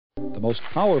most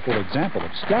powerful example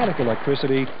of static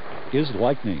electricity is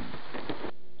lightning.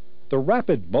 The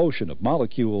rapid motion of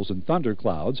molecules in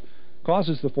thunderclouds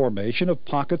causes the formation of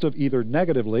pockets of either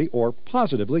negatively or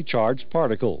positively charged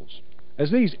particles. As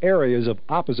these areas of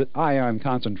opposite ion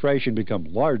concentration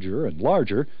become larger and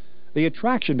larger, the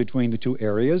attraction between the two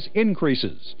areas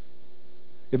increases.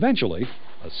 Eventually,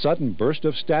 a sudden burst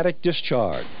of static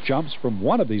discharge jumps from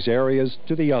one of these areas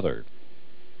to the other.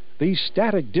 These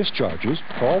static discharges,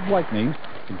 called lightning,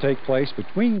 can take place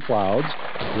between clouds,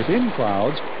 within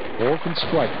clouds, or can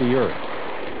strike the Earth.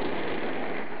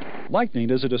 Lightning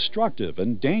is a destructive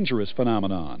and dangerous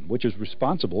phenomenon which is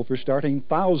responsible for starting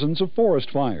thousands of forest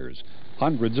fires,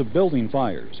 hundreds of building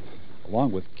fires,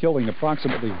 along with killing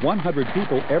approximately 100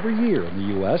 people every year in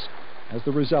the U.S. as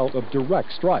the result of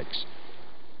direct strikes.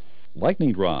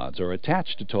 Lightning rods are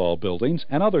attached to tall buildings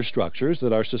and other structures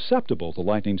that are susceptible to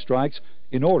lightning strikes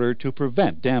in order to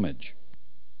prevent damage.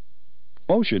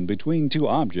 Motion between two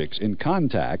objects in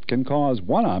contact can cause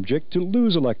one object to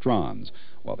lose electrons,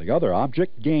 while the other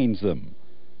object gains them.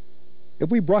 If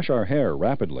we brush our hair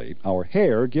rapidly, our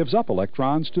hair gives up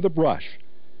electrons to the brush.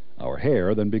 Our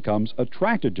hair then becomes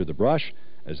attracted to the brush,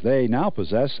 as they now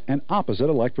possess an opposite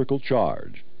electrical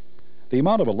charge. The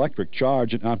amount of electric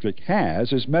charge an object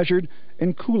has is measured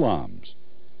in coulombs.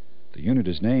 The unit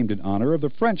is named in honor of the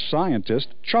French scientist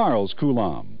Charles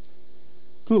Coulomb.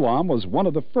 Coulomb was one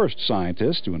of the first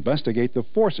scientists to investigate the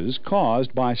forces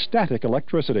caused by static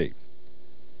electricity.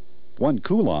 1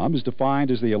 coulomb is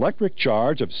defined as the electric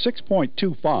charge of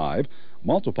 6.25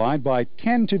 multiplied by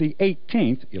 10 to the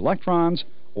 18th electrons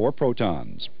or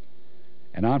protons.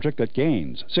 An object that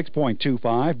gains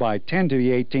 6.25 by 10 to the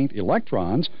 18th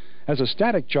electrons has a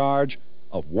static charge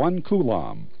of 1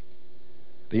 coulomb.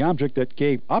 The object that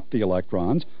gave up the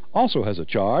electrons also has a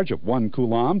charge of 1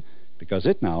 coulomb because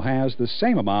it now has the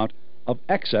same amount of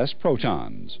excess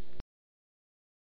protons.